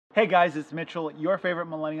Hey guys, it's Mitchell, your favorite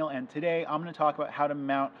millennial, and today I'm going to talk about how to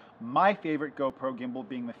mount my favorite GoPro gimbal,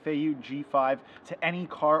 being the Feiyu G5, to any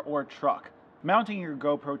car or truck. Mounting your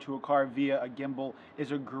GoPro to a car via a gimbal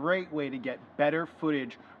is a great way to get better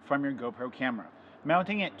footage from your GoPro camera.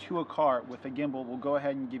 Mounting it to a car with a gimbal will go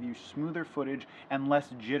ahead and give you smoother footage and less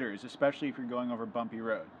jitters, especially if you're going over bumpy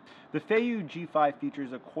road. The Feiyu G5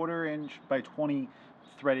 features a 1/4 inch by 20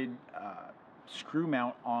 threaded screw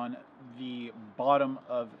mount on the bottom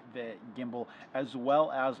of the gimbal, as well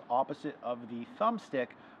as opposite of the thumbstick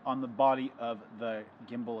on the body of the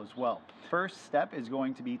gimbal as well. First step is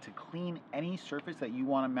going to be to clean any surface that you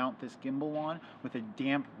want to mount this gimbal on with a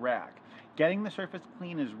damp rag. Getting the surface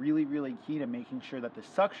clean is really key to making sure that the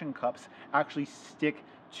suction cups actually stick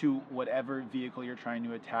to whatever vehicle you're trying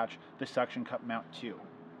to attach the suction cup mount to.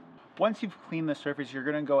 Once you've cleaned the surface, you're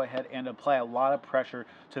going to go ahead and apply a lot of pressure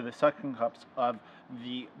to the suction cups of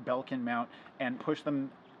the Belkin mount and push them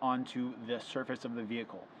onto the surface of the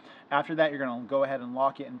vehicle. After that, you're going to go ahead and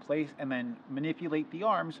lock it in place and then manipulate the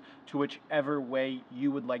arms to whichever way you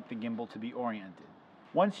would like the gimbal to be oriented.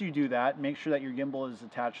 Once you do that, make sure that your gimbal is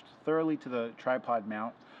attached thoroughly to the tripod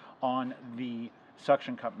mount on the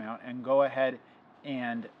suction cup mount, and go ahead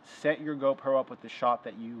and set your GoPro up with the shot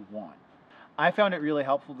that you want. I found it really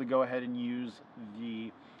helpful to go ahead and use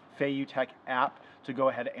the FeiyuTech app to go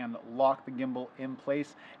ahead and lock the gimbal in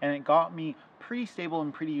place, and it got me pretty stable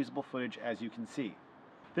and pretty usable footage, as you can see.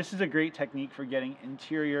 This is a great technique for getting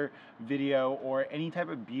interior video or any type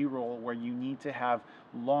of B-roll where you need to have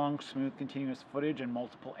long, smooth, continuous footage and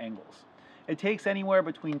multiple angles. It takes anywhere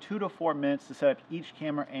between 2 to 4 minutes to set up each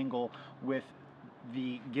camera angle with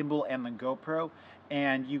the gimbal and the GoPro,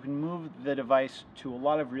 and you can move the device to a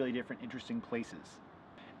lot of really different interesting places.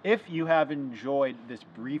 If you have enjoyed this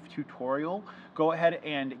brief tutorial, go ahead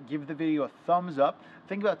and give the video a thumbs up.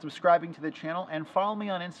 Think about subscribing to the channel and follow me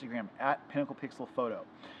on Instagram at PinnaclePixelPhoto.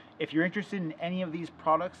 If you're interested in any of these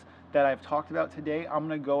products that I've talked about today, I'm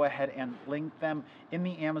going to go ahead and link them in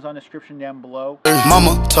the Amazon description down below.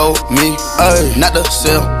 Mama told me not to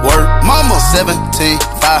sell word. Mama 17,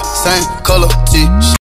 5, same color T.